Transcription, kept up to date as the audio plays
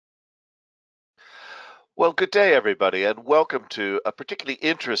Well, good day, everybody, and welcome to a particularly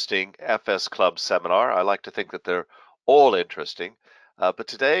interesting FS Club seminar. I like to think that they're all interesting, but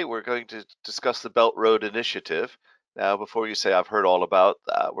today we're going to discuss the Belt Road Initiative. Now, before you say I've heard all about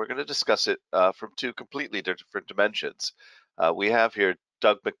that, we're going to discuss it from two completely different dimensions. We have here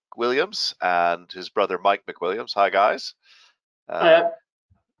Doug McWilliams and his brother Mike McWilliams. Hi, guys. Uh, Uh,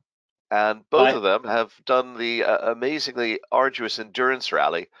 and both I, of them have done the amazingly arduous endurance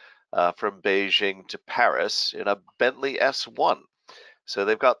rally from Beijing to Paris in a Bentley S1. So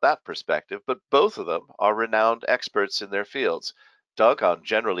they've got that perspective, but both of them are renowned experts in their fields. Doug on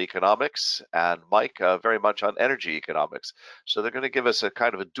general economics and Mike very much on energy economics. So they're going to give us a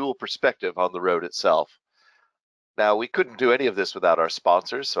kind of a dual perspective on the road itself. Now, we couldn't do any of this without our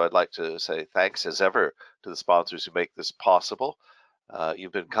sponsors, so I'd like to say thanks as ever to the sponsors who make this possible.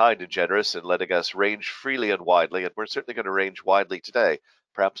 You've been kind and generous in letting us range freely and widely, and we're certainly going to range widely today,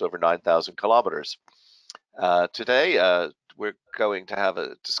 perhaps over 9,000 kilometers. Today, we're going to have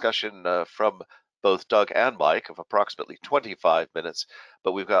a discussion from both Doug and Mike of approximately 25 minutes,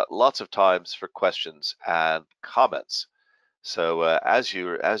 but we've got lots of times for questions and comments. So as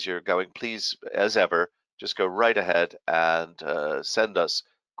you're going, please, as ever, just go right ahead and send us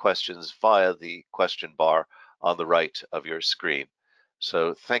questions via the question bar on the right of your screen.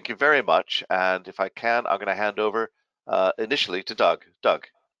 So thank you very much. And if I can, I'm going to hand over initially to Doug. Doug.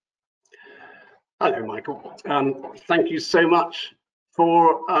 Hello, Michael. Thank you so much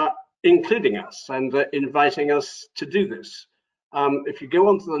for including us and inviting us to do this. If you go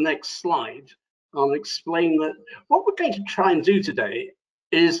on to the next slide, I'll explain that what we're going to try and do today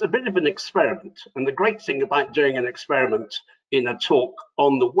is a bit of an experiment. And the great thing about doing an experiment in a talk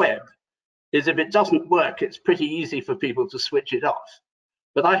on the web is if it doesn't work, it's pretty easy for people to switch it off.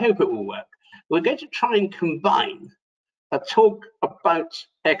 But I hope it will work. We're going to try and combine a talk about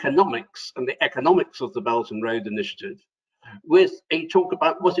economics and the economics of the Belt and Road Initiative with a talk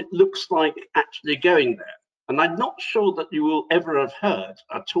about what it looks like actually going there. And I'm not sure that you will ever have heard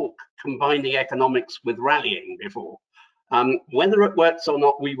a talk combining economics with rallying before. Whether it works or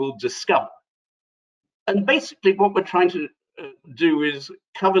not, we will discover. And basically what we're trying to do is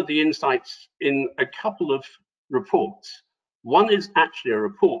cover the insights in a couple of reports. One is actually a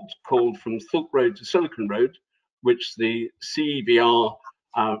report called From Silk Road to Silicon Road, which the CEBR,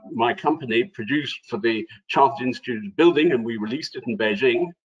 my company, produced for the Chartered Institute building, and we released it in Beijing.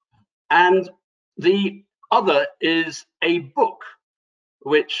 And the other is a book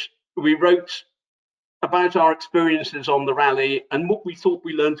which we wrote about our experiences on the rally and what we thought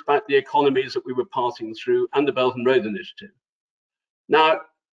we learned about the economies that we were passing through and the Belt and Road Initiative. Now,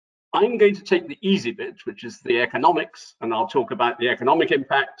 I'm going to take the easy bit, which is the economics, and I'll talk about the economic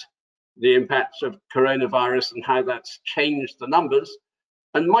impact, the impacts of coronavirus and how that's changed the numbers.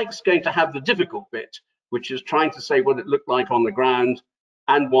 And Mike's going to have the difficult bit, which is trying to say what it looked like on the ground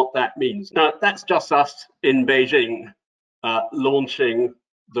and what that means. Now, that's just us in Beijing launching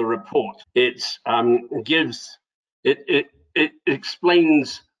the report. It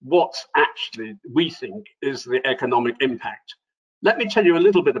explains what actually we think is the economic impact. Let me tell you a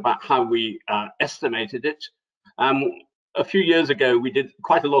little bit about how we estimated it. A few years ago, we did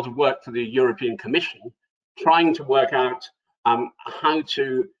quite a lot of work for the European Commission, trying to work out how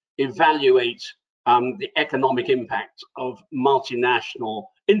to evaluate the economic impact of multinational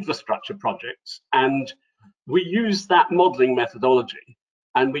infrastructure projects. And we used that modeling methodology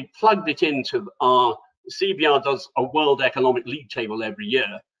and we plugged it into our CBR does a World Economic League table every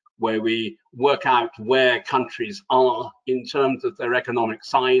year, where we work out where countries are in terms of their economic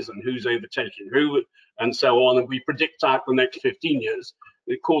size and who's overtaking who and so on. And we predict out the next 15 years.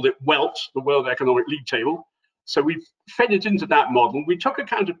 We called it WELT, the World Economic League table. So we fed it into that model. We took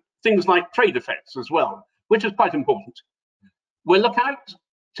account of things like trade effects as well, which is quite important. We'll look out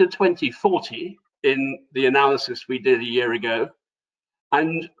to 2040 in the analysis we did a year ago.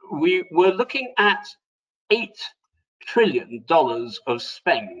 And we were looking at $8 trillion of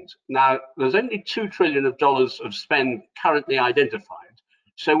spend. Now, there's only $2 trillion of spend currently identified.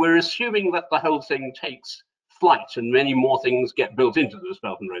 So we're assuming that the whole thing takes flight and many more things get built into this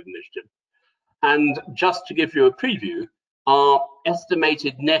Belt and Road Initiative. And just to give you a preview, our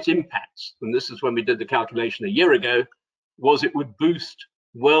estimated net impacts, and this is when we did the calculation a year ago, was it would boost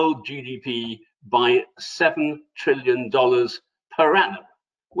world GDP by $7 trillion per annum,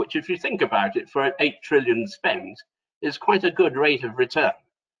 which if you think about it, for an 8 trillion spend, is quite a good rate of return.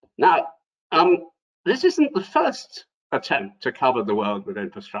 Now, this isn't the first attempt to cover the world with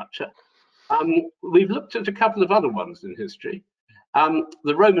infrastructure. We've looked at a couple of other ones in history.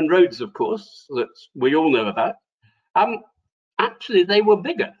 The Roman roads, of course, that we all know about. Actually, they were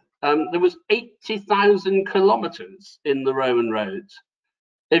bigger. there was 80,000 kilometers in the Roman roads.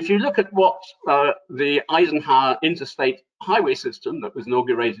 If you look at what the Eisenhower interstate highway system that was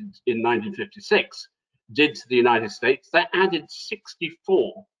inaugurated in 1956 did to the United States, they added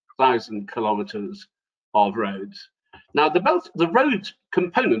 64,000 kilometers of roads. Now, the road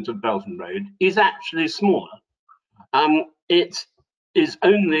component of Belt and Road is actually smaller. It is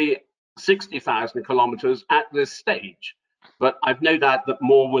only 60,000 kilometers at this stage, but I've no doubt that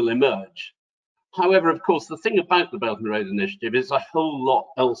more will emerge. However, of course, the thing about the Belt and Road Initiative is a whole lot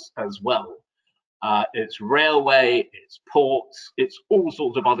else as well. It's railway, it's ports, it's all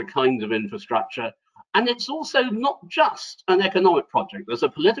sorts of other kinds of infrastructure. And it's also not just an economic project. There's a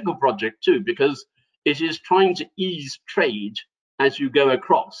political project too, because it is trying to ease trade as you go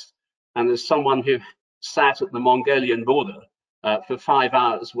across. And as someone who sat at the Mongolian border for 5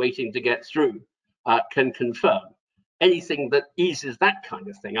 hours waiting to get through can confirm, anything that eases that kind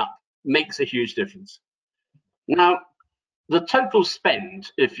of thing up makes a huge difference. Now, the total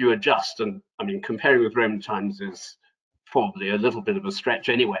spend, if you adjust, and I mean, comparing with Roman times is probably a little bit of a stretch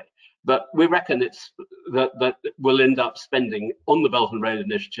anyway, but we reckon it's that we'll end up spending on the Belt and Road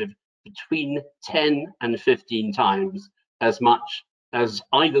Initiative between 10 and 15 times as much as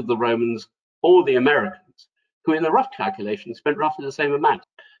either the Romans or the Americans, who in a rough calculation spent roughly the same amount.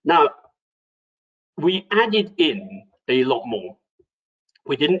 Now, we added in a lot more.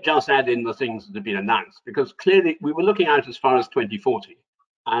 We didn't just add in the things that have been announced, because clearly we were looking out as far as 2040,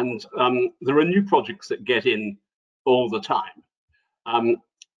 and there are new projects that get in all the time.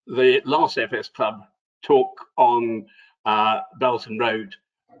 The last FS Club talk on Belt and Road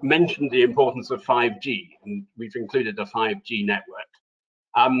mentioned the importance of 5G, and we've included a 5G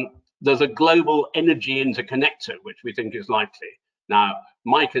network. There's a global energy interconnector, which we think is likely. Now,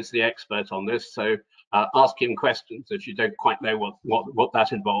 Mike is the expert on this, so ask him questions if you don't quite know what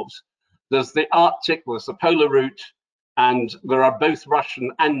that involves. There's the Arctic, there's the polar route, and there are both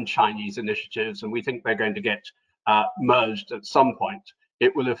Russian and Chinese initiatives, and we think they're going to get merged at some point.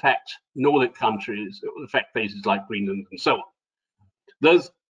 It will affect Nordic countries, it will affect places like Greenland and so on.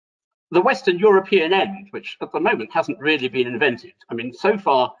 There's the Western European end, which at the moment hasn't really been invented. I mean, so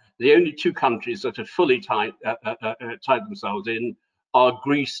far, the only two countries that have fully tied themselves in are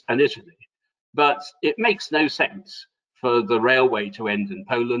Greece and Italy. But it makes no sense for the railway to end in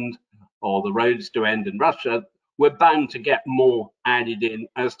Poland or the roads to end in Russia. We're bound to get more added in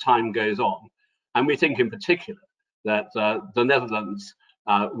as time goes on. And we think in particular that the Netherlands,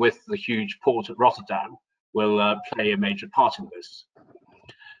 with the huge port at Rotterdam, will play a major part in this.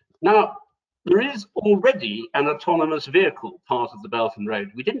 Now, there is already an autonomous vehicle part of the Belt and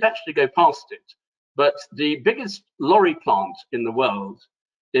Road. We didn't actually go past it, but the biggest lorry plant in the world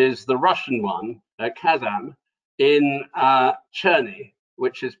is the Russian one, Kazam, in Cherny,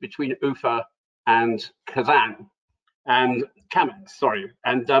 which is between Ufa and Kazan, and Kamaz, sorry.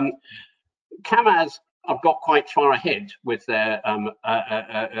 And Kamaz have got quite far ahead with their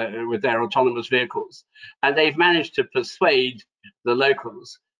autonomous vehicles, and they've managed to persuade the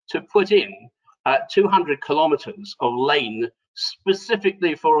locals to put in 200 kilometers of lane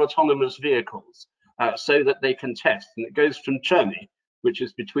specifically for autonomous vehicles, so that they can test. And it goes from Cherny, which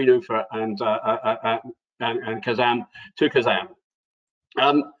is between Ufa and Kazan, to Kazan.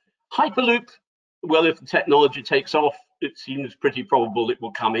 Hyperloop, well, if the technology takes off, it seems pretty probable it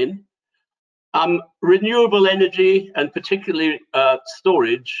will come in. Renewable energy, and particularly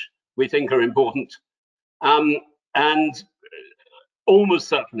storage, we think are important. And almost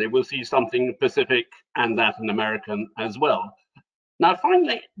certainly we'll see something Pacific and Latin American as well. Now,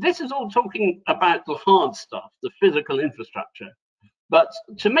 finally, this is all talking about the hard stuff, the physical infrastructure. But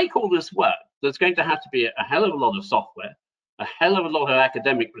to make all this work, there's going to have to be a hell of a lot of software, a hell of a lot of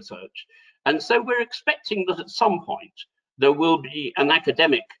academic research. And so we're expecting that at some point, there will be an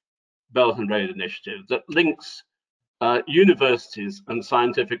academic Belt and Road Initiative that links universities and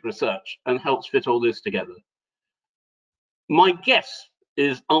scientific research and helps fit all this together. My guess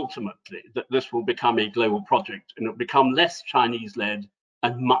is ultimately that this will become a global project, and it will become less Chinese-led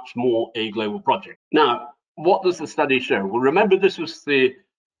and much more a global project. Now, what does the study show? Well, remember, this was the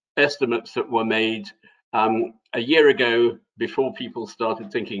estimates that were made a year ago, before people started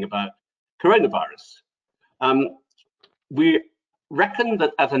thinking about coronavirus. We reckon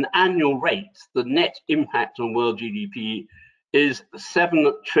that at an annual rate, the net impact on world GDP is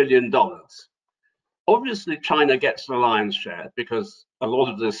 $7 trillion. Obviously, China gets the lion's share because a lot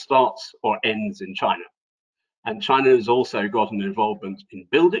of this starts or ends in China. And China has also got an involvement in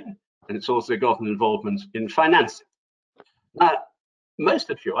building, and it's also got an involvement in financing. Now, most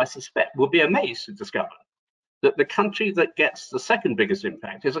of you, I suspect, will be amazed to discover that the country that gets the second biggest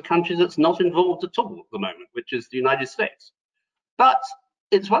impact is a country that's not involved at all at the moment, which is the United States. But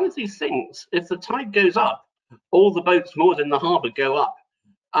it's one of these things, if the tide goes up, all the boats moored in the harbour go up,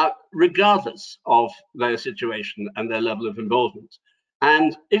 regardless of their situation and their level of involvement.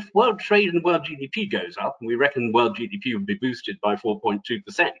 And if world trade and world GDP goes up, and we reckon world GDP will be boosted by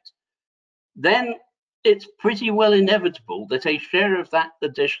 4.2%, then it's pretty well inevitable that a share of that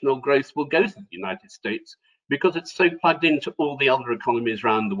additional growth will go to the United States because it's so plugged into all the other economies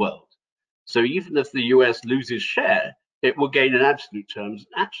around the world. So even if the US loses share, it will gain in absolute terms,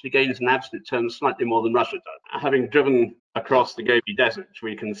 actually gains in absolute terms slightly more than Russia does. Having driven across the Gobi Desert,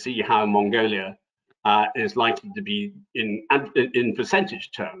 we can see how Mongolia is likely to be, in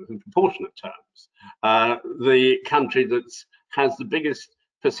percentage terms, in proportionate terms, the country that has the biggest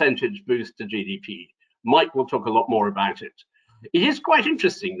percentage boost to GDP. Mike will talk a lot more about it. It is quite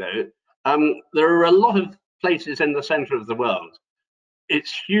interesting, though. There are a lot of places in the center of the world.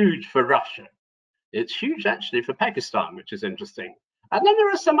 It's huge for Russia. It's huge, actually, for Pakistan, which is interesting. And then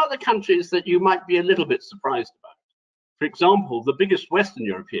there are some other countries that you might be a little bit surprised about. For example, the biggest Western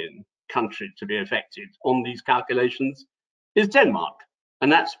European country to be affected on these calculations is Denmark.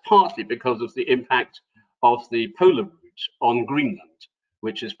 And that's partly because of the impact of the polar route on Greenland,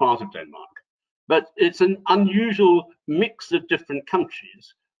 which is part of Denmark. But it's an unusual mix of different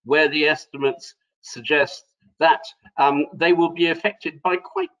countries where the estimates suggest that they will be affected by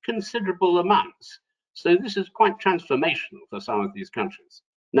quite considerable amounts. So this is quite transformational for some of these countries.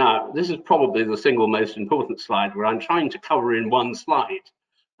 Now, this is probably the single most important slide where I'm trying to cover in one slide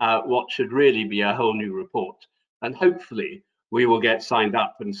what should really be a whole new report. And hopefully we will get signed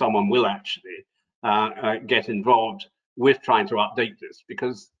up and someone will actually get involved with trying to update this,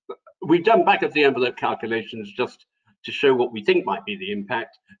 because we've done back of the envelope calculations just to show what we think might be the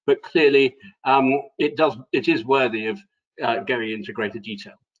impact, but clearly it is worthy of going into greater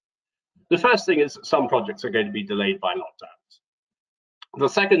detail. The first thing is that some projects are going to be delayed by lockdowns. The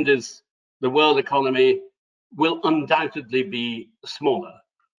second is the world economy will undoubtedly be smaller.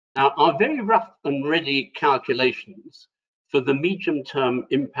 Now, our very rough and ready calculations for the medium-term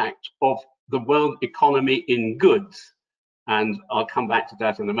impact of the world economy in goods, and I'll come back to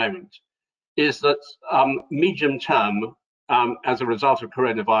that in a moment, is that medium term, as a result of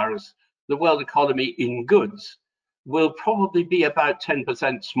coronavirus, the world economy in goods will probably be about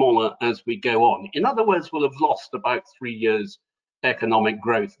 10% smaller as we go on. In other words, we'll have lost about 3 years economic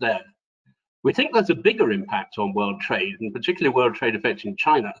growth there. We think there's a bigger impact on world trade, and particularly world trade affecting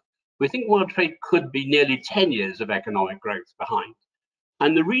China. We think world trade could be nearly 10 years of economic growth behind.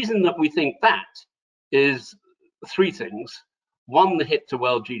 And the reason that we think that is three things. One, the hit to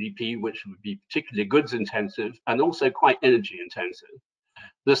world GDP, which would be particularly goods intensive and also quite energy intensive.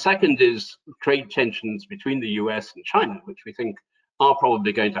 The second is trade tensions between the US and China, which we think are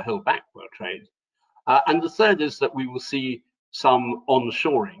probably going to hold back world trade. And the third is that we will see some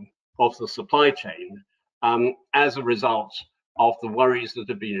onshoring of the supply chain as a result of the worries that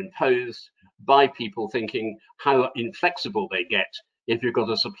have been imposed by people thinking how inflexible they get if you've got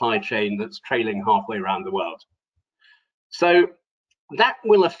a supply chain that's trailing halfway around the world. So that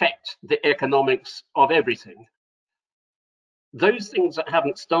will affect the economics of everything. Those things that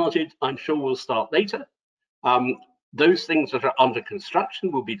haven't started, I'm sure will start later. Those things that are under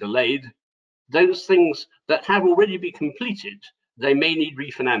construction will be delayed. Those things that have already been completed, they may need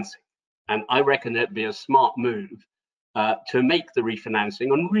refinancing. And I reckon it'd be a smart move to make the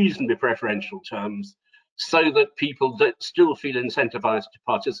refinancing on reasonably preferential terms so that people still feel incentivized to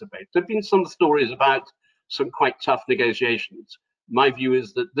participate. There have been some stories about some quite tough negotiations. My view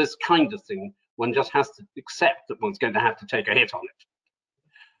is that this kind of thing, one just has to accept that one's going to have to take a hit on it.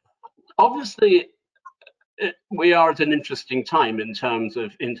 Obviously, we are at an interesting time in terms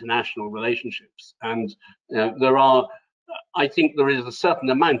of international relationships. And I think there is a certain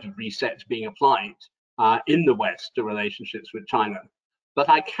amount of reset being applied in the West to relationships with China. But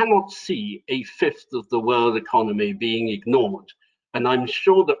I cannot see a fifth of the world economy being ignored. And I'm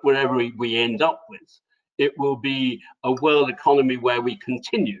sure that wherever we end up with, it will be a world economy where we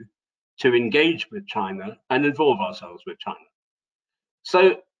continue to engage with China and involve ourselves with China.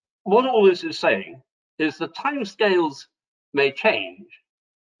 So what all this is saying is the timescales may change,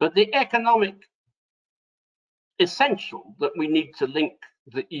 but the economic essential that we need to link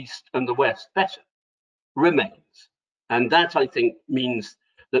the East and the West better remains. And that, I think, means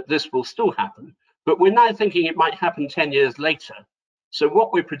that this will still happen. But we're now thinking it might happen 10 years later. So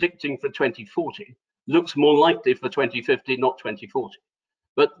what we're predicting for 2040 looks more likely for 2050, not 2040.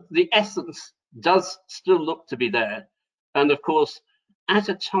 But the essence does still look to be there. And of course, at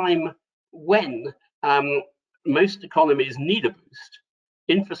a time when most economies need a boost,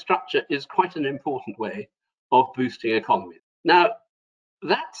 infrastructure is quite an important way of boosting economies. Now,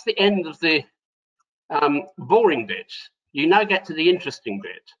 that's the end of the boring bit. You now get to the interesting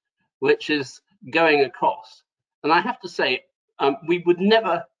bit, which is going across. And I have to say, we would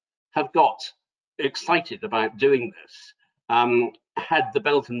never have got excited about doing this had the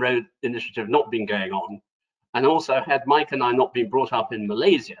Belt and Road Initiative not been going on, and also had Mike and I not been brought up in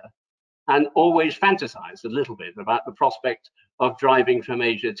Malaysia and always fantasized a little bit about the prospect of driving from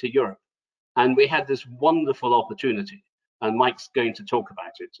Asia to Europe. And we had this wonderful opportunity, and Mike's going to talk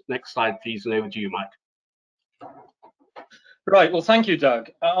about it. Next slide, please, and over to you, Mike. Right, well, thank you, Doug.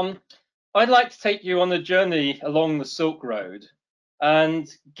 I'd like to take you on a journey along the Silk Road and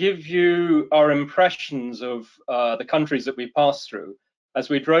give you our impressions of the countries that we passed through as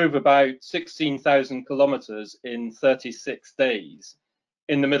we drove about 16,000 kilometers in 36 days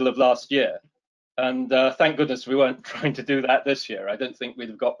in the middle of last year. And thank goodness we weren't trying to do that this year. I don't think we'd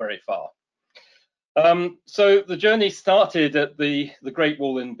have got very far. So the journey started at the Great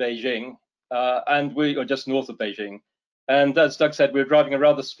Wall in Beijing, and we are just north of Beijing. And as Doug said, we're driving a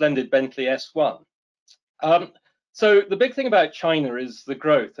rather splendid Bentley S1. So the big thing about China is the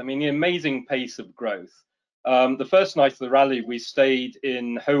growth. I mean, the amazing pace of growth. The first night of the rally, we stayed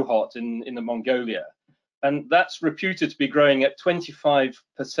in Hohhot in the Mongolia, and that's reputed to be growing at 25%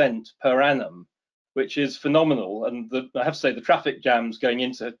 per annum, which is phenomenal. And I have to say, the traffic jams going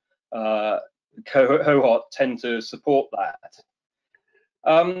into Hohhot tend to support that.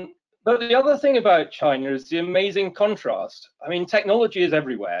 But the other thing about China is the amazing contrast. I mean, technology is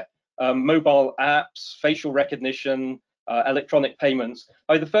everywhere. Mobile apps, facial recognition, electronic payments.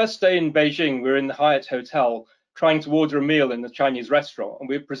 The first day in Beijing, we were in the Hyatt Hotel trying to order a meal in the Chinese restaurant, and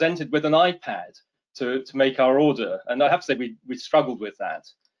we were presented with an iPad to make our order. And I have to say, we struggled with that.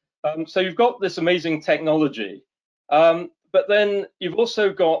 So you've got this amazing technology, but then you've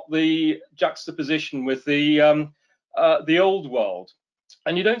also got the juxtaposition with the old world.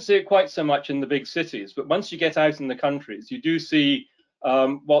 And you don't see it quite so much in the big cities, but once you get out in the countries, you do see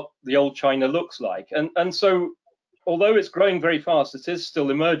what the old China looks like. And so, although it's growing very fast, it is still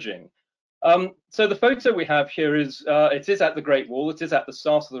emerging. So the photo we have here is, it is at the Great Wall, it is at the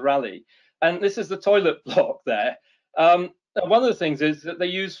start of the rally. And this is the toilet block there. One of the things is that they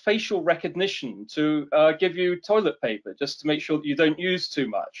use facial recognition to give you toilet paper, just to make sure that you don't use too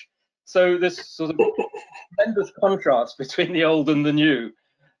much. So this sort of tremendous contrast between the old and the new.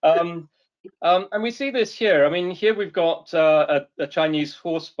 And we see this here. I mean, here we've got a Chinese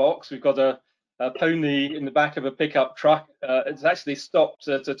horse box. We've got a pony in the back of a pickup truck. It's actually stopped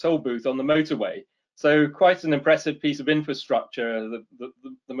at a toll booth on the motorway. So quite an impressive piece of infrastructure, the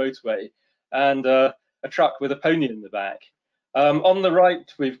motorway, and a truck with a pony in the back. On the right,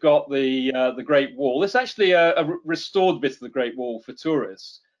 we've got the Great Wall. This is actually a restored bit of the Great Wall for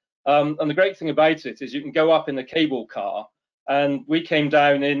tourists. And the great thing about it is you can go up in a cable car, and we came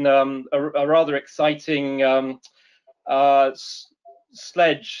down in a rather exciting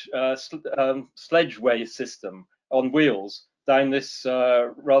sledgeway system on wheels down this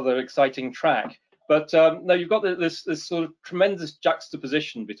rather exciting track. But no, you've got this sort of tremendous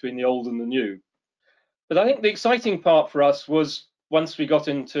juxtaposition between the old and the new. But I think the exciting part for us was once we got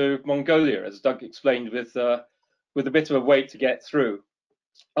into Mongolia, as Doug explained, with a bit of a wait to get through.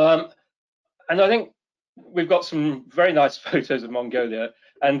 And I think we've got some very nice photos of Mongolia,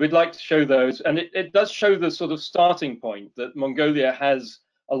 and we'd like to show those. And it does show the sort of starting point that Mongolia has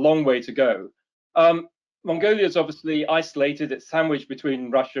a long way to go. Mongolia is obviously isolated. It's sandwiched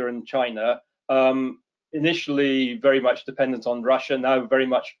between Russia and China. Initially very much dependent on Russia, now very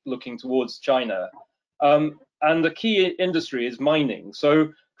much looking towards China. And the key industry is mining.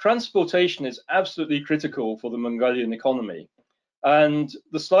 So transportation is absolutely critical for the Mongolian economy. And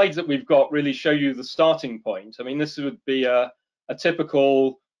the slides that we've got really show you the starting point. I mean, this would be a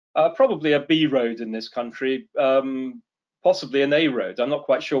typical, probably a B road in this country, possibly an A road. I'm not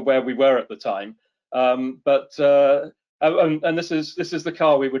quite sure where we were at the time, and this is the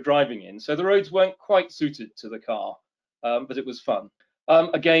car we were driving in. So the roads weren't quite suited to the car, but it was fun.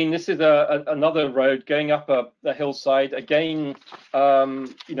 Again, this is another road going up a hillside. Again,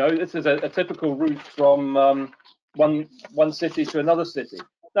 you know, this is a typical route from one city to another city.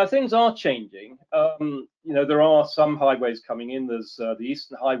 Now things are changing. You know, there are some highways coming in. There's the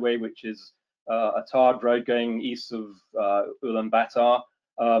Eastern Highway, which is a tarred road going east of Ulaanbaatar.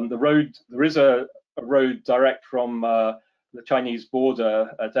 There is a road direct from the Chinese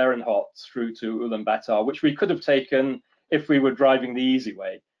border at Erenhot through to Ulaanbaatar, which we could have taken if we were driving the easy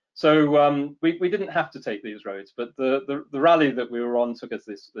way. So we didn't have to take these roads, but the rally that we were on took us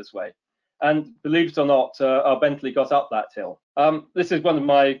this way. And believe it or not, our Bentley got up that hill. This is one of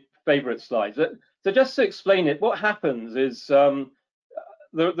my favorite slides. So just to explain it, what happens is the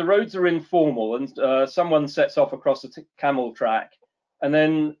roads are informal, and someone sets off across a camel track. And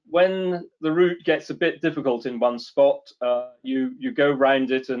then when the route gets a bit difficult in one spot, you go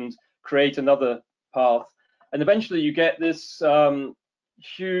round it and create another path. And eventually you get this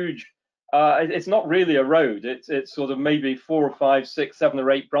huge, it's not really a road, it's sort of maybe 4 or 5, 6, 7 or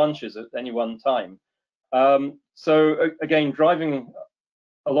 8 branches at any one time. So again, driving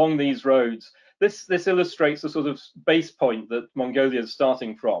along these roads, this illustrates the sort of base point that Mongolia is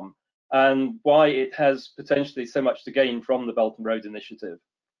starting from, and why it has potentially so much to gain from the Belt and Road Initiative.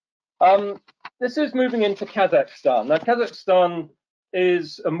 This is moving into Kazakhstan. Now, Kazakhstan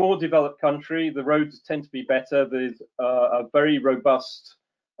is a more developed country. The roads tend to be better. There's a very robust,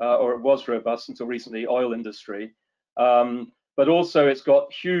 or it was robust until recently, oil industry. But also it's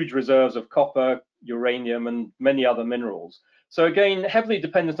got huge reserves of copper, uranium, and many other minerals. So again, heavily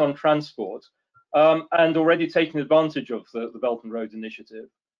dependent on transport, and already taking advantage of the Belt and Road Initiative.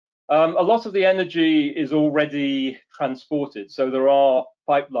 A lot of the energy is already transported, so there are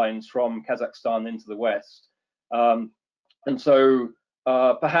pipelines from Kazakhstan into the west, and so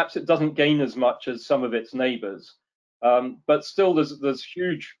perhaps it doesn't gain as much as some of its neighbours, but still there's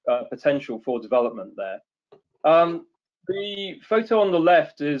huge potential for development there. The photo on the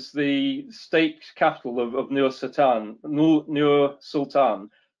left is the state capital of Nur Sultan,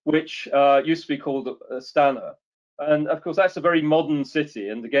 which used to be called Astana. And of course, that's a very modern city,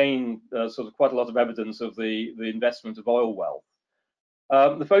 and again, sort of quite a lot of evidence of the investment of oil wealth.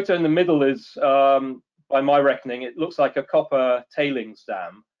 The photo in the middle is, by my reckoning, it looks like a copper tailings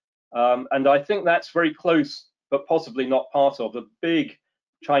dam. And I think that's very close, but possibly not part of the big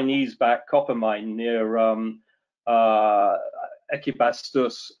Chinese-backed copper mine near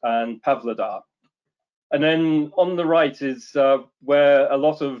Ekibastuz and Pavlodar. And then on the right is where a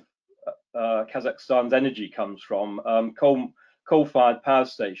lot of Kazakhstan's energy comes from, coal-fired power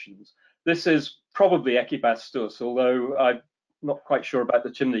stations. This is probably Ekibastuz, although I'm not quite sure about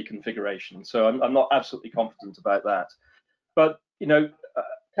the chimney configuration, so I'm not absolutely confident about that. But you know,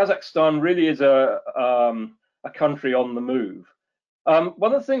 Kazakhstan really is a country on the move.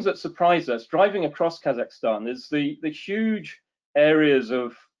 One of the things that surprised us driving across Kazakhstan is the huge areas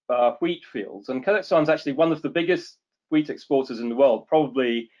of wheat fields, and Kazakhstan is actually one of the biggest wheat exporters in the world,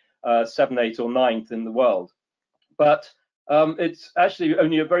 probably 7th, 8th, or 9th in the world. But it's actually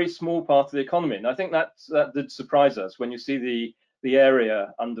only a very small part of the economy, and I think that did surprise us when you see the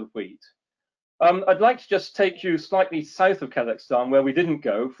area under wheat. I'd like to just take you slightly south of Kazakhstan, where we didn't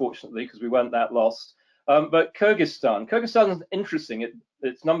go, fortunately, because we weren't that lost. But Kyrgyzstan. Kyrgyzstan is interesting.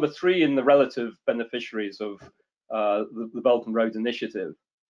 It's number 3 in the relative beneficiaries of the Belt and Road Initiative.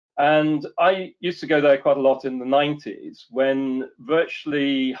 And I used to go there quite a lot in the 90s, when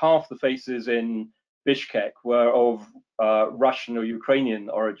virtually half the faces in Bishkek were of Russian or Ukrainian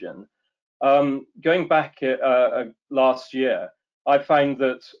origin. Going back last year, I found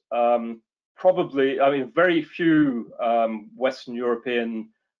that probably, I mean, very few Western European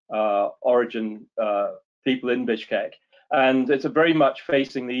origin people in Bishkek, and it's very much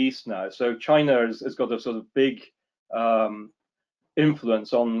facing the east now. So China has got a sort of big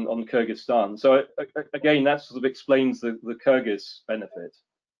influence on Kyrgyzstan. So again, that sort of explains the Kyrgyz benefit.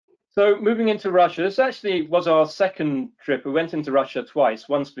 So moving into Russia, this actually was our second trip. We went into Russia twice,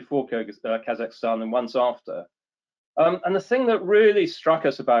 once before Kazakhstan and once after. And the thing that really struck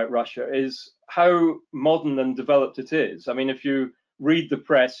us about Russia is how modern and developed it is. I mean, if you read the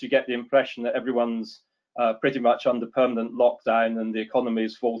press, you get the impression that everyone's pretty much under permanent lockdown and the economy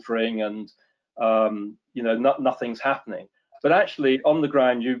is faltering and you know, nothing's happening. But actually, on the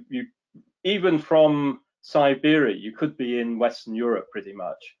ground, you even from Siberia, you could be in Western Europe pretty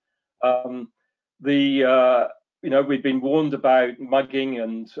much. You know, we've been warned about mugging,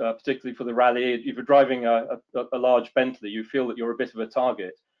 and particularly for the rally, if you're driving a large Bentley, you feel that you're a bit of a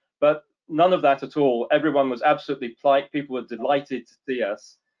target. But none of that at all. Everyone was absolutely polite. People were delighted to see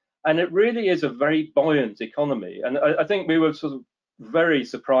us. And it really is a very buoyant economy. And I think we were sort of very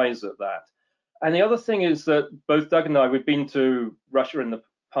surprised at that. And the other thing is that both Doug and I, we've been to Russia in the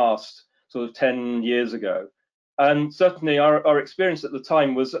past, sort of 10 years ago. And certainly our experience at the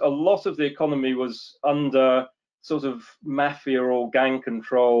time was a lot of the economy was under sort of mafia or gang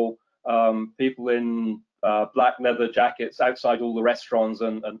control, people in black leather jackets outside all the restaurants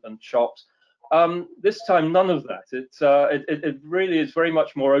and shops. This time, none of that. It really is very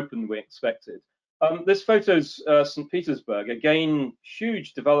much more open than we expected. This photo's St. Petersburg, again,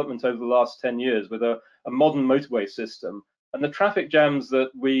 huge development over the last 10 years with a modern motorway system. And the traffic jams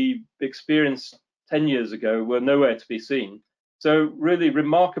that we experienced 10 years ago were nowhere to be seen. So really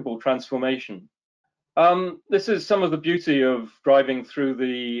remarkable transformation. This is some of the beauty of driving through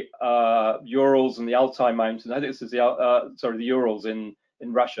the Urals and the Altai Mountains. I think this is the Urals in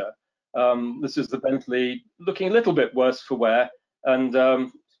Russia. This is the Bentley, looking a little bit worse for wear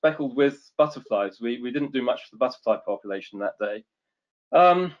and speckled with butterflies. We didn't do much for the butterfly population that day.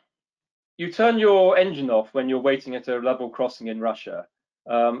 You turn your engine off when you're waiting at a level crossing in Russia.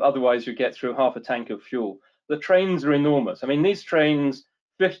 Otherwise, you get through half a tank of fuel. The trains are enormous. I mean, these trains,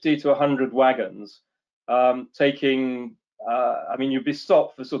 50 to 100 wagons, taking, I mean, you'd be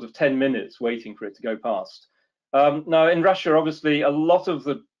stopped for sort of 10 minutes waiting for it to go past. Now, in Russia, obviously, a lot of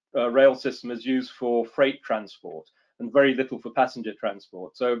the rail system is used for freight transport and very little for passenger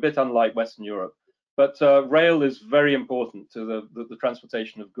transport. So a bit unlike Western Europe. But rail is very important to the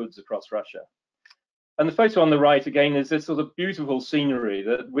transportation of goods across Russia. And the photo on the right, again, is this sort of beautiful scenery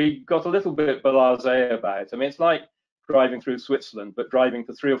that we got a little bit blasé about. I mean, it's like driving through Switzerland, but driving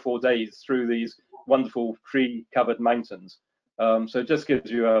for 3 or 4 days through these wonderful tree-covered mountains. So it just gives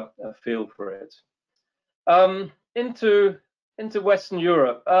you a feel for it. Into Western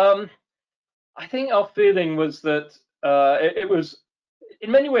Europe, I think our feeling was that it was, in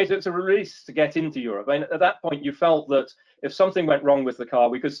many ways, it's a release to get into Europe. I mean, at that point, you felt that if something went wrong with the car,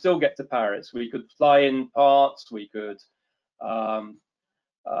 we could still get to Paris. We could fly in parts. We could. There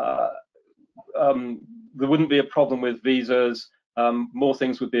wouldn't be a problem with visas. More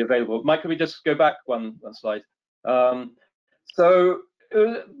things would be available. Mike, could we just go back one slide? But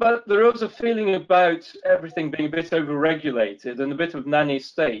there was a feeling about everything being a bit over-regulated and a bit of nanny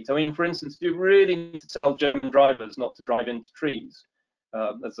state. I mean, for instance, you really need to tell German drivers not to drive into trees,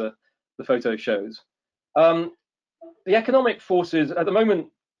 as the photo shows. The economic forces, at the moment,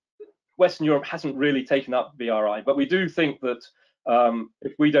 Western Europe hasn't really taken up BRI, but we do think that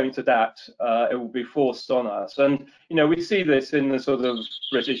if we don't adapt, it will be forced on us. And, you know, we see this in the sort of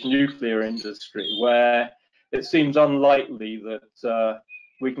British nuclear industry, where it seems unlikely that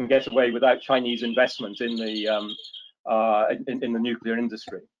we can get away without Chinese investment in the nuclear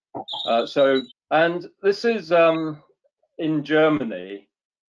industry. And this is in Germany.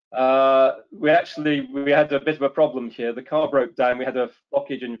 We had a bit of a problem here. The car broke down. We had a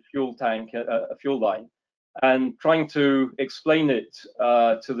blockage in fuel tank, a fuel line, and trying to explain it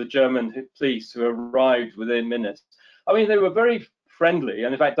to the German police, who arrived within minutes. I mean, they were very friendly,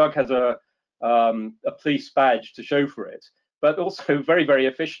 and in fact, Doug has a police badge to show for it, but also very, very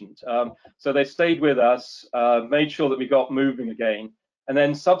efficient. So they stayed with us, made sure that we got moving again, and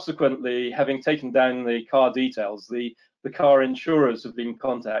then subsequently, having taken down the car details, the car insurers have been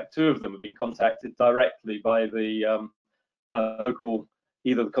contacted. 2 of them have been contacted directly by the local,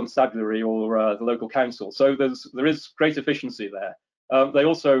 either the constabulary or the local council. So there is great efficiency there. They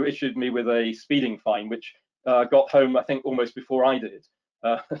also issued me with a speeding fine, which got home, I think, almost before I did.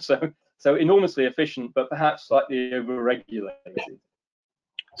 So enormously efficient, but perhaps slightly over-regulated.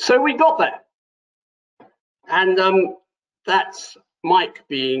 So we got there. And that's Mike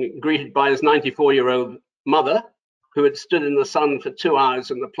being greeted by his 94-year-old mother, who had stood in the sun for 2 hours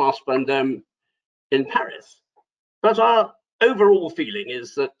in the Place Vendôme in Paris. But our overall feeling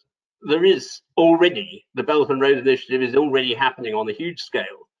is that there is already, the Belt and Road Initiative is already happening on a huge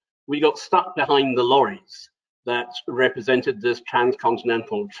scale. We got stuck behind the lorries that represented this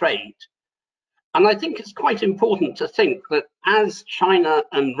transcontinental trade. And I think it's quite important to think that as China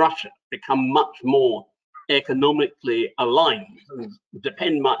and Russia become much more economically aligned and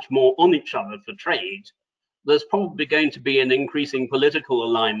depend much more on each other for trade, there's probably going to be an increasing political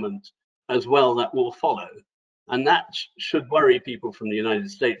alignment as well that will follow. And that should worry people from the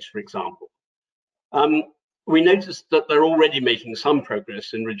United States, for example. We noticed that they're already making some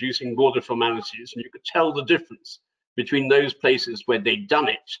progress in reducing border formalities, and you could tell the difference between those places where they've done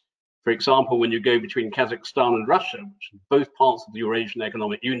it. For example, when you go between Kazakhstan and Russia, which are both parts of the Eurasian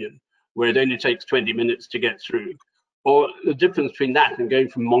Economic Union, where it only takes 20 minutes to get through, or the difference between that and going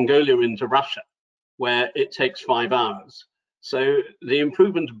from Mongolia into Russia, where it takes 5 hours. So the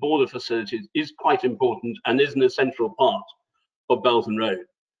improvement of border facilities is quite important and is an essential part of Belt and Road.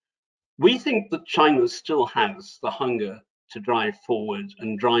 We think that China still has the hunger to drive forward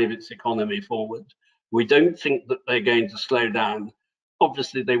and drive its economy forward. We don't think that they're going to slow down.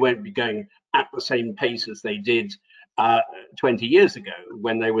 Obviously, they won't be going at the same pace as they did 20 years ago,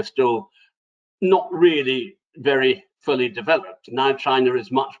 when they were still not really very fully developed. Now China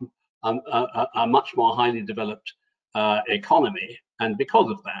is a much more highly developed economy, and because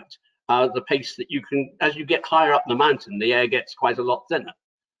of that, the pace that you can, as you get higher up the mountain, the air gets quite a lot thinner.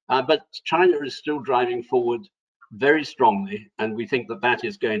 But China is still driving forward very strongly, and we think that that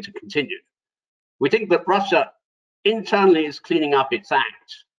is going to continue. We think that Russia internally is cleaning up its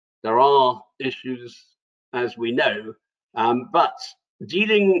act. There are issues, as we know, but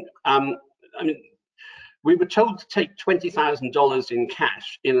dealing, I mean, we were told to take $20,000 in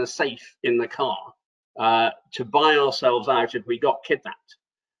cash in a safe in the car to buy ourselves out if we got kidnapped.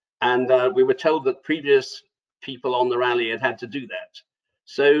 And we were told that previous people on the rally had to do that.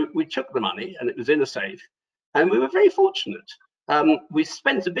 So we took the money and it was in a safe, and we were very fortunate. We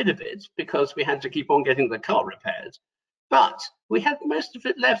spent a bit of it because we had to keep on getting the car repaired, but we had most of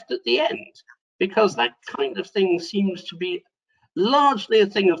it left at the end because that kind of thing seems to be largely a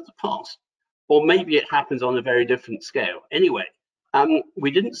thing of the past, or maybe it happens on a very different scale. Anyway,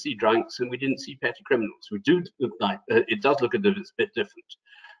 we didn't see drunks and we didn't see petty criminals. We do look like it does look a bit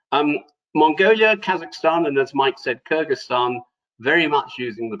different. Mongolia, Kazakhstan, and as Mike said, Kyrgyzstan, very much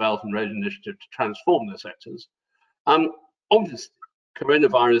using the Belt and Road Initiative to transform their sectors. Obviously,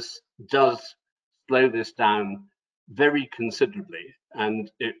 coronavirus does slow this down very considerably, and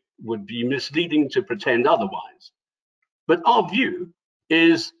it would be misleading to pretend otherwise. But our view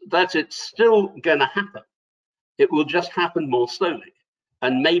is that it's still going to happen. It will just happen more slowly.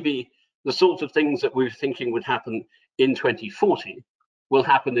 And maybe the sort of things that we're thinking would happen in 2040 will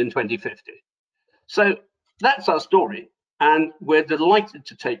happen in 2050. So that's our story. And we're delighted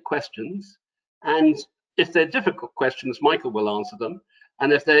to take questions. And if they're difficult questions, Michael will answer them.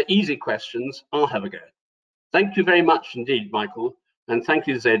 And if they're easy questions, I'll have a go. Thank you very much indeed, Michael. And thank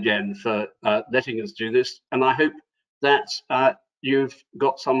you, Zedjen, for letting us do this. And I hope that you've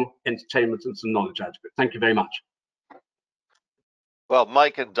got some entertainment and some knowledge out of it. Thank you very much. Well,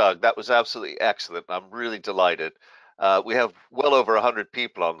 Mike and Doug, that was absolutely excellent. I'm really delighted. We have well over 100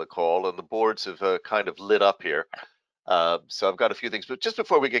 people on the call, and the boards have kind of lit up here. So I've got a few things, but just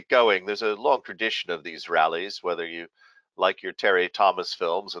before we get going, there's a long tradition of these rallies, whether you like your Terry Thomas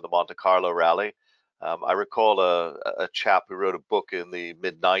films or the Monte Carlo rally. I recall a chap who wrote a book in the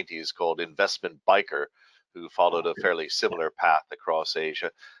mid-90s called Investment Biker, who followed a fairly similar path across Asia.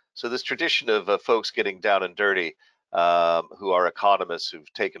 So this tradition of folks getting down and dirty, who are economists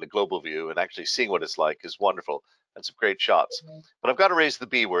who've taken a global view and actually seeing what it's like is wonderful, and some great shots. But I've got to raise the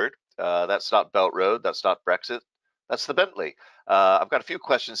B word. That's not Belt Road. That's not Brexit. That's the Bentley. I've got a few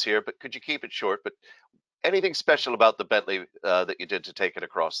questions here, but could you keep it short? But anything special about the Bentley that you did to take it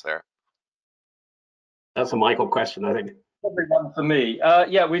across there? That's a Michael question, I think. Probably one for me.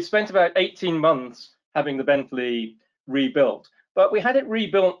 Yeah, we spent about 18 months having the Bentley rebuilt, but we had it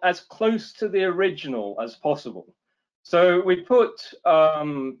rebuilt as close to the original as possible. So we put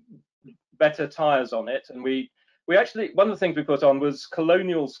better tires on it, and we actually, one of the things we put on was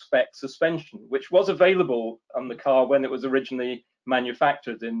Colonial spec suspension, which was available on the car when it was originally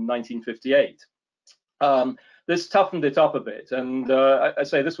manufactured in 1958. This toughened it up a bit, and I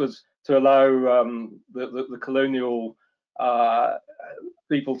say this was to allow the Colonial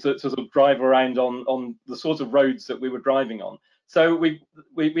people to sort of drive around on the sort of roads that we were driving on. So we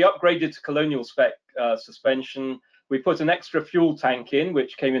upgraded to Colonial spec suspension. We put an extra fuel tank in,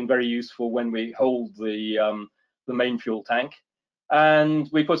 which came in very useful when we hold the main fuel tank, and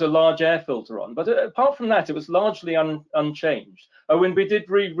we put a large air filter on. But apart from that, it was largely unchanged. Oh, and we did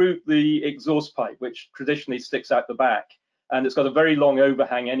reroute the exhaust pipe, which traditionally sticks out the back, and it's got a very long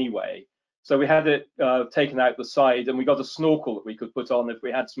overhang anyway. So we had it taken out the side, and we got a snorkel that we could put on if we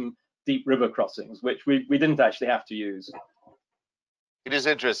had some deep river crossings, which we didn't actually have to use. It is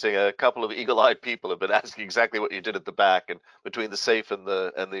interesting. A couple of eagle-eyed people have been asking exactly what you did at the back and between the safe and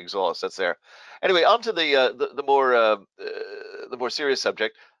the exhaust. That's there. Anyway, on to the more serious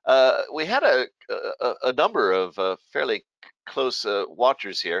subject. We had a number of fairly close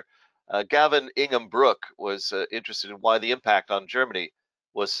watchers here. Gavin Ingham Brooke was interested in why the impact on Germany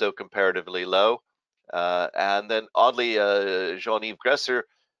was so comparatively low, and then oddly, Jean-Yves Gresser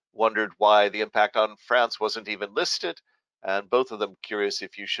wondered why the impact on France wasn't even listed. And both of them curious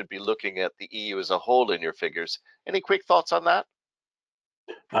if you should be looking at the EU as a whole in your figures. Any quick thoughts on that?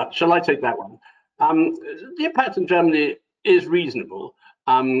 Shall I take that one? The impact in Germany is reasonable.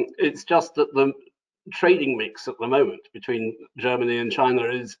 It's just that the trading mix at the moment between Germany and China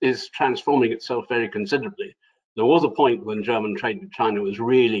is transforming itself very considerably. There was a point when German trade with China was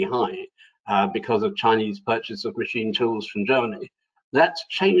really high because of Chinese purchase of machine tools from Germany. That's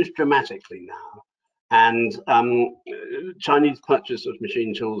changed dramatically now. And Chinese purchase of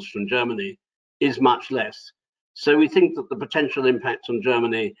machine tools from Germany is much less. So we think that the potential impact on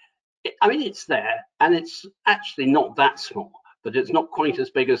Germany, I mean, it's there, and it's actually not that small, but it's not quite as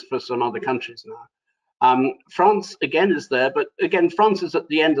big as for some other countries now. France, again, is there, but again, France is at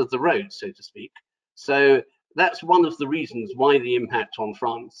the end of the road, so to speak. So that's one of the reasons why the impact on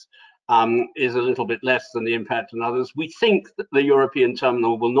France is a little bit less than the impact on others. We think that the European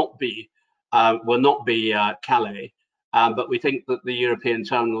terminal will not be Calais, but we think that the European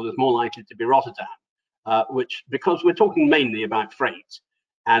terminal is more likely to be Rotterdam, which, because we're talking mainly about freight,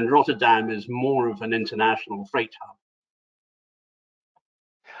 and Rotterdam is more of an international freight hub.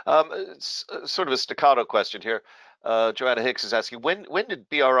 It's sort of a staccato question here. Joanna Hicks is asking, when did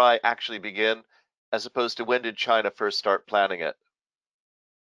BRI actually begin, as opposed to when did China first start planning it?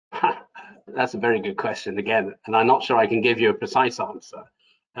 That's a very good question again, and I'm not sure I can give you a precise answer.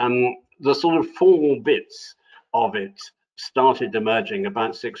 The sort of formal bits of it started emerging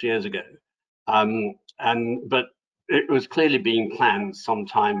about 6 years ago, but it was clearly being planned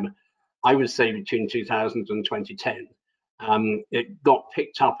sometime, I would say, between 2000 and 2010. It got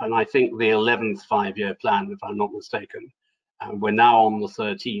picked up, and I think the 11th five-year plan, if I'm not mistaken. We're now on the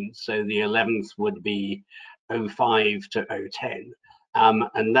 13th, so the 11th would be 05 to 010.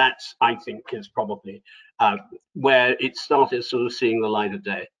 And that, I think, is probably where it started sort of seeing the light of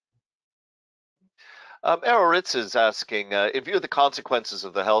day. Errol Ritz is asking, in view of the consequences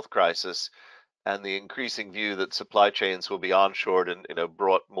of the health crisis and the increasing view that supply chains will be onshored and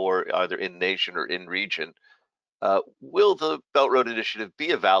brought more either in nation or in region, will the Belt Road Initiative be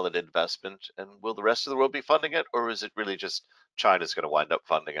a valid investment, and will the rest of the world be funding it, or is it really just China's going to wind up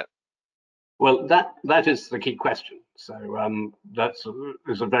funding it? Well, that is the key question. So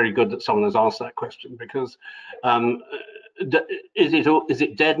it's very good that someone has asked that question, because is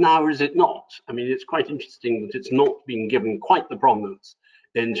it dead now or is it not? I mean, it's quite interesting that it's not been given quite the prominence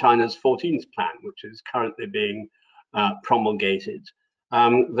in China's 14th plan, which is currently being promulgated,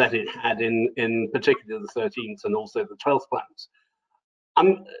 that it had in particular the 13th and also the 12th plans.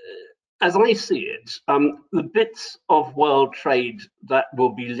 As I see it, the bits of world trade that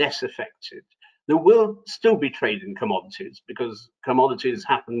will be less affected, there will still be trade in commodities, because commodities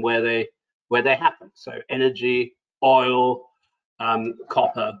happen where they happen. So energy, oil,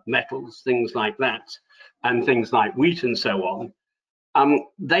 copper, metals, things like that, and things like wheat and so on.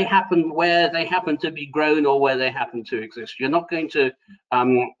 They happen where they happen to be grown or where they happen to exist. You're not going to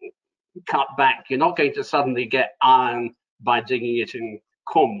cut back. You're not going to suddenly get iron by digging it in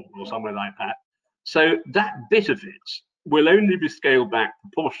Cornwall or somewhere like that. So that bit of it will only be scaled back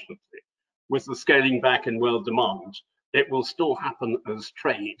proportionately with the scaling back in world demand. It will still happen as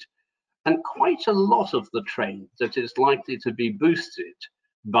trade. And quite a lot of the trade that is likely to be boosted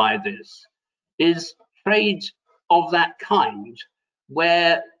by this is trade of that kind,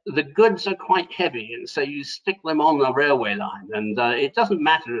 where the goods are quite heavy, and so you stick them on a railway line, and it doesn't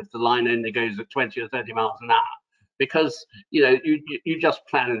matter if the line only goes at 20 or 30 miles an hour, because you just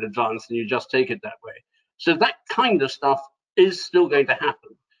plan in advance and you just take it that way. So that kind of stuff is still going to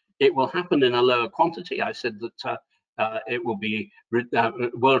happen. It will happen in a lower quantity. I said that it will be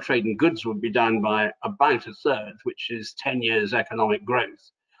world trade in goods will be down by about a third, which is 10 years economic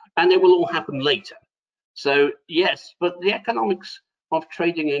growth, and it will all happen later. So yes, but the economics of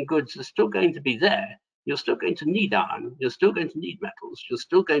trading in goods are still going to be there. You're still going to need iron, you're still going to need metals, you're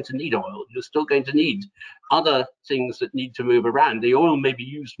still going to need oil, you're still going to need other things that need to move around. The oil may be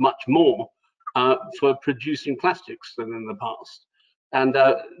used much more for producing plastics than in the past, and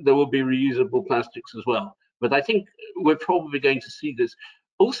there will be reusable plastics as well. But I think we're probably going to see this.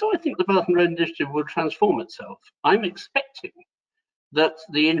 Also, I think the Belt and Road Initiative will transform itself. I'm expecting that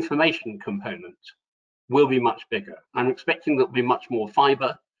the information component will be much bigger. I'm expecting there'll be much more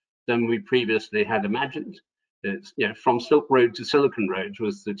fiber than we previously had imagined. It's, From Silk Road to Silicon Road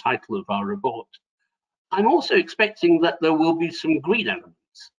was the title of our report. I'm also expecting that there will be some green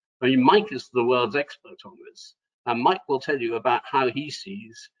elements. I mean, Mike is the world's expert on this, and Mike will tell you about how he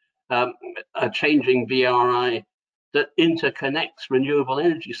sees a changing BRI that interconnects renewable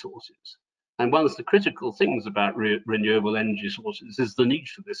energy sources. And one of the critical things about renewable energy sources is the need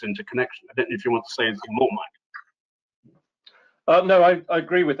for this interconnection. I don't know if you want to say anything more, Mike. No, I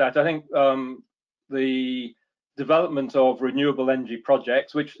agree with that. I think the development of renewable energy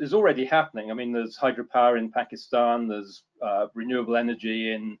projects, which is already happening. I mean, there's hydropower in Pakistan, there's renewable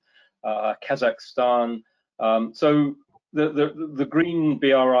energy in Kazakhstan. So the green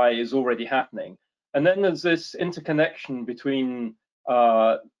BRI is already happening. And then there's this interconnection between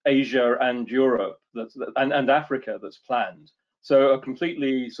Asia and Europe and Africa that's planned. So a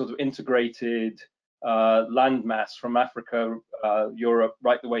completely sort of integrated landmass from Africa, Europe,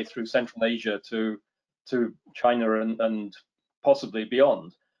 right the way through Central Asia to China and possibly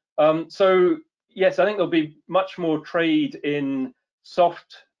beyond. So yes, I think there'll be much more trade in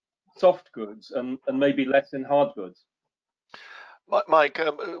soft goods and maybe less in hard goods. Mike,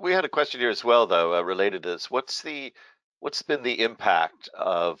 we had a question here as well, though, related to this. What's been the impact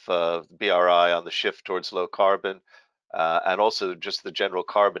of BRI on the shift towards low carbon, and also just the general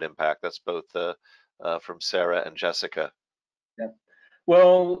carbon impact? That's both from Sarah and Jessica. Yeah.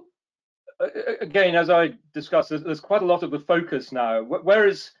 Well, again, as I discussed, there's quite a lot of the focus now.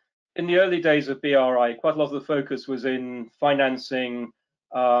 Whereas in the early days of BRI, quite a lot of the focus was in financing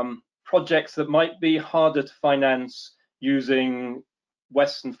projects that might be harder to finance using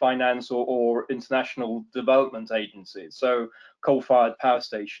Western finance or international development agencies, so coal-fired power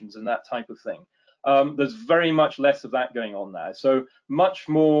stations and that type of thing. There's very much less of that going on now. So much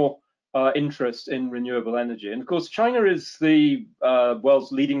more interest in renewable energy. And of course, China is the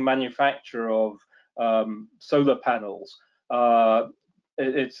world's leading manufacturer of solar panels.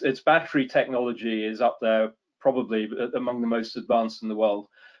 Its battery technology is up there, probably among the most advanced in the world.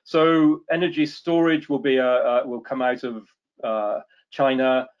 So energy storage will come out of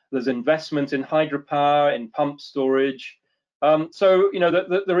China. There's investment in hydropower, in pump storage. So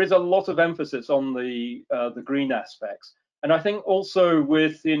there is a lot of emphasis on the green aspects. And I think also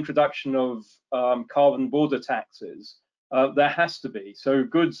with the introduction of carbon border taxes, there has to be. So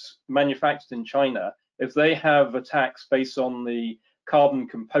goods manufactured in China, if they have a tax based on the carbon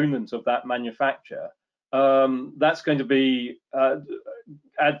component of that manufacture, that's going to be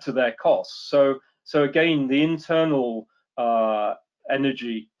add to their costs. So again, the internal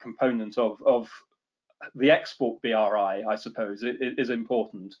energy component of the export BRI, I suppose, is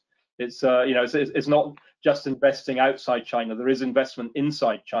important. It's it's not just investing outside China. There is investment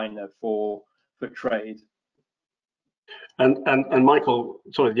inside China for trade. And Michael,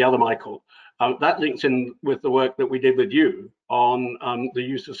 sorry, the other Michael, that links in with the work that we did with you on the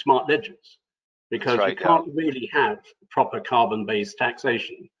use of smart ledgers, because you can't really have proper carbon-based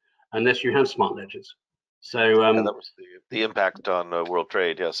taxation unless you have smart ledgers. So that was the impact on world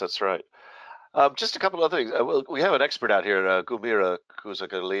trade. Yes, that's right. Just a couple of other things. We have an expert out here, Gulmira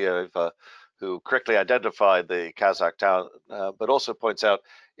Kuzakaliyev, who correctly identified the Kazakh town, but also points out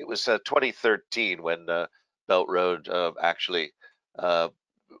it was 2013 when Belt Road actually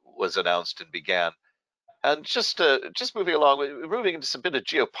was announced and began. And just moving along, moving into some bit of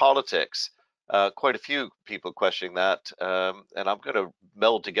geopolitics, quite a few people questioning that, and I'm going to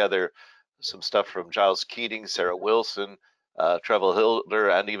meld together some stuff from Giles Keating, Sarah Wilson, Trevor Hilder,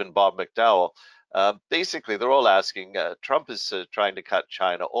 and even Bob McDowell. Basically, they're all asking, Trump is trying to cut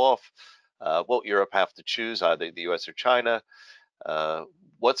China off. Won't Europe have to choose either the US or China?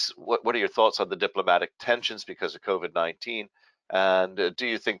 What are your thoughts on the diplomatic tensions because of COVID-19? And do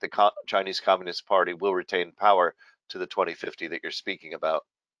you think the Chinese Communist Party will retain power to the 2050 that you're speaking about?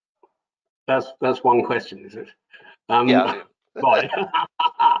 That's one question, is it? Yeah. Right.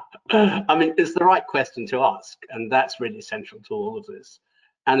 I mean, it's the right question to ask, and that's really central to all of this.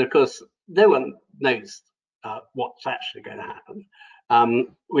 And of course, no one knows what's actually going to happen.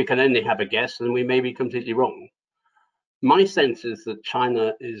 We can only have a guess, and we may be completely wrong. My sense is that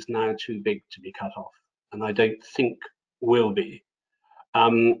China is now too big to be cut off, and I don't think will be.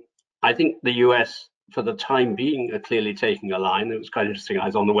 I think the US, for the time being, are clearly taking a line. It was quite interesting. I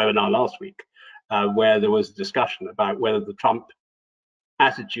was on the webinar last week where there was a discussion about whether the Trump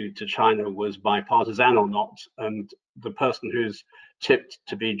attitude to China was bipartisan or not. And the person who's tipped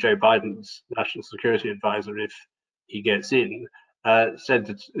to be Joe Biden's national security advisor, if he gets in, said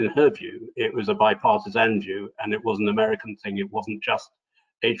that in her view, it was a bipartisan view and it was an American thing. It wasn't just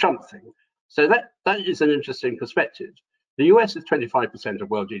a Trump thing. So that is an interesting perspective. The US is 25% of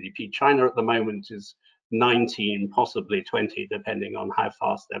world GDP. China at the moment is 19, possibly 20, depending on how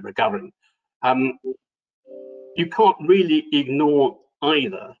fast they're recovering. You can't really ignore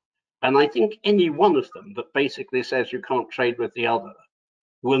either. And I think any one of them that basically says you can't trade with the other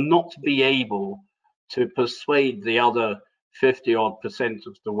will not be able to persuade the other 50-odd%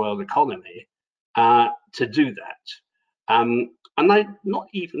 of the world economy to do that. And I'm not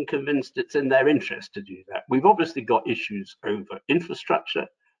even convinced it's in their interest to do that. We've obviously got issues over infrastructure.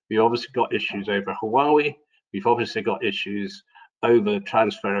 We've obviously got issues over Huawei. We've obviously got issues over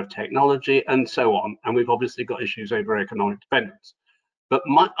transfer of technology and so on. And we've obviously got issues over economic dependence. But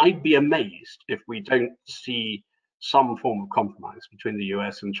I'd be amazed if we don't see some form of compromise between the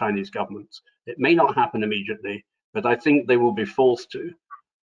US and Chinese governments. It may not happen immediately, but I think they will be forced to.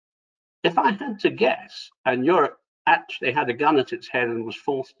 If I had to guess, and Europe actually had a gun at its head and was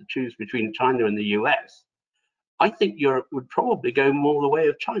forced to choose between China and the US, I think Europe would probably go more the way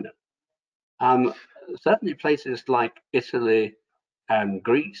of China. Certainly places like Italy and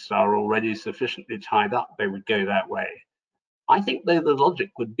Greece are already sufficiently tied up, they would go that way. I think though the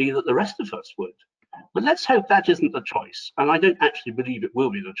logic would be that the rest of us would. But let's hope that isn't the choice. And I don't actually believe it will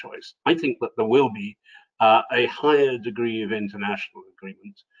be the choice. I think that there will be a higher degree of international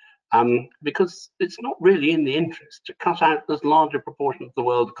agreement because it's not really in the interest to cut out as large a proportion of the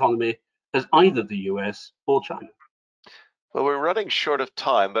world economy as either the US or China. Well, we're running short of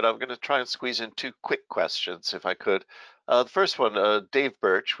time, but I'm going to try and squeeze in two quick questions, if I could. The first one, Dave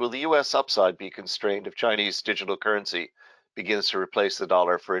Birch, will the U.S. upside be constrained if Chinese digital currency begins to replace the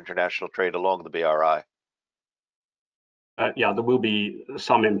dollar for international trade along the BRI? Yeah, there will be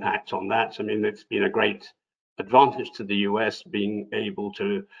some impact on that. I mean, it's been a great advantage to the US being able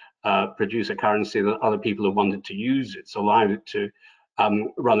to produce a currency that other people have wanted to use. It's allowed it to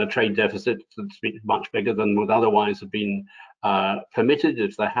run a trade deficit that's much bigger than would otherwise have been permitted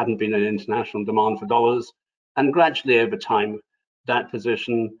if there hadn't been an international demand for dollars. And gradually over time, that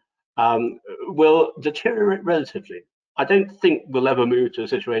position will deteriorate relatively. I don't think we'll ever move to a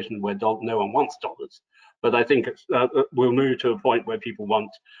situation where no one wants dollars, but I think we'll move to a point where people want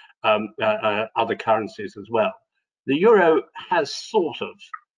other currencies as well. The euro has sort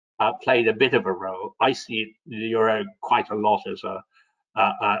of played a bit of a role. I see the euro quite a lot as a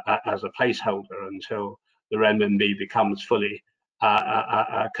placeholder until the renminbi becomes fully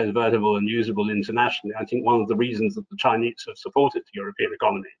convertible and usable internationally. I think one of the reasons that the Chinese have supported the European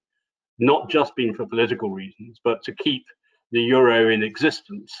economy, not just been for political reasons, but to keep the euro in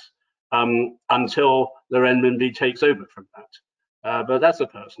existence until the renminbi takes over from that. But that's a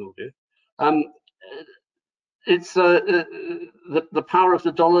personal view. It's the power of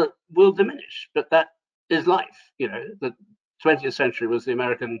the dollar will diminish, but that is life. You know, the 20th century was the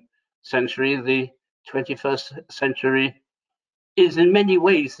American century. The 21st century is in many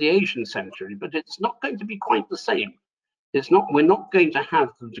ways the Asian century, but it's not going to be quite the same. We're not going to have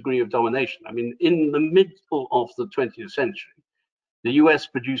the degree of domination. I mean, in the middle of the 20th century, the US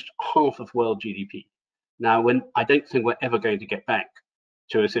produced half of world GDP. Now, I don't think we're ever going to get back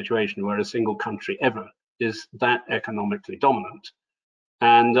to a situation where a single country ever is that economically dominant.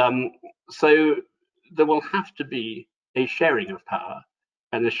 And so there will have to be a sharing of power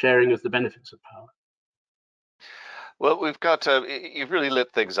and a sharing of the benefits of power. Well, we've got, you've really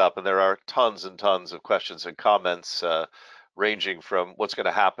lit things up, and there are tons and tons of questions and comments ranging from what's going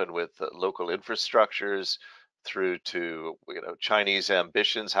to happen with local infrastructures through to, Chinese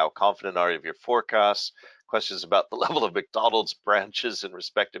ambitions. How confident are you of your forecasts? Questions about the level of McDonald's branches in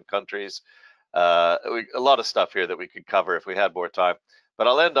respective countries. A lot of stuff here that we could cover if we had more time. But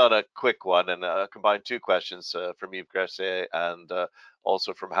I'll end on a quick one and combine two questions from Yves Gressier and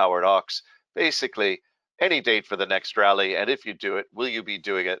also from Howard Ox. Basically, any date for the next rally, and if you do it, will you be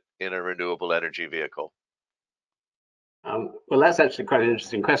doing it in a renewable energy vehicle? Well, that's actually quite an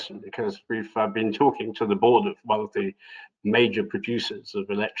interesting question, because we've been talking to the board of one of the major producers of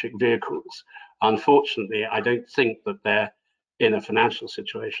electric vehicles. Unfortunately, I don't think that they're in a financial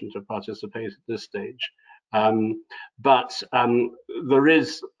situation to participate at this stage. But there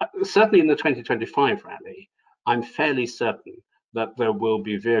is, certainly in the 2025 rally, I'm fairly certain that there will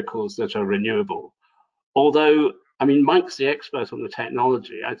be vehicles that are renewable. Although, I mean, Mike's the expert on the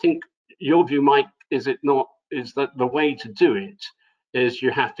technology. I think your view, Mike, is that the way to do it is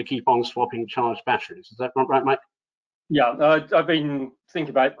you have to keep on swapping charged batteries. Is that right, Mike? Yeah, I've been thinking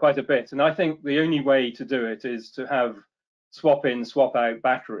about it quite a bit, and I think the only way to do it is to have swap in, swap out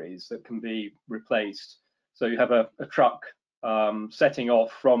batteries that can be replaced. So you have a truck setting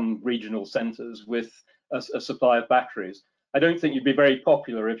off from regional centres with a supply of batteries. I don't think you'd be very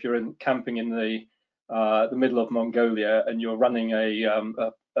popular if you're camping in the middle of Mongolia and you're running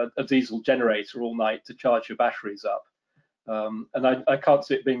a diesel generator all night to charge your batteries up. And I can't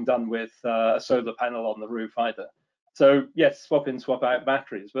see it being done with a solar panel on the roof either. So yes, swap in, swap out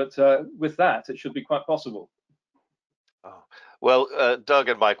batteries, but with that, it should be quite possible. Oh. Well, Doug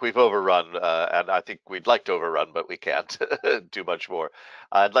and Mike, we've overrun, and I think we'd like to overrun, but we can't do much more.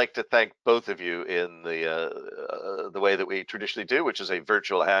 I'd like to thank both of you in the way that we traditionally do, which is a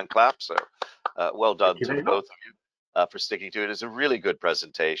virtual hand clap. So well done to both of you for sticking to it. It's a really good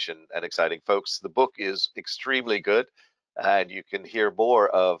presentation and exciting, folks. The book is extremely good, and you can hear more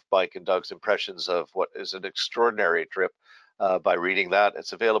of Mike and Doug's impressions of what is an extraordinary trip by reading that.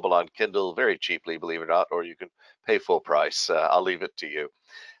 It's available on Kindle very cheaply, believe it or not, or you can pay full price. I'll leave it to you.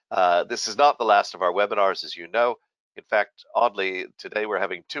 This is not the last of our webinars, as you know. In fact, oddly, today we're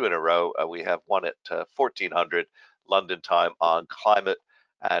having two in a row. We have one at 1400 London time on climate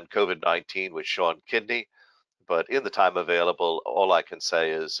and COVID-19 with Sean Kidney. But in the time available, all I can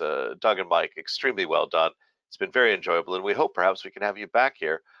say is Doug and Mike, extremely well done. It's been very enjoyable, and we hope perhaps we can have you back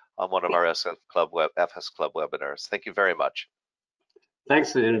here on one of our FS Club webinars. Thank you very much.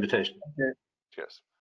 Thanks for the invitation. Cheers.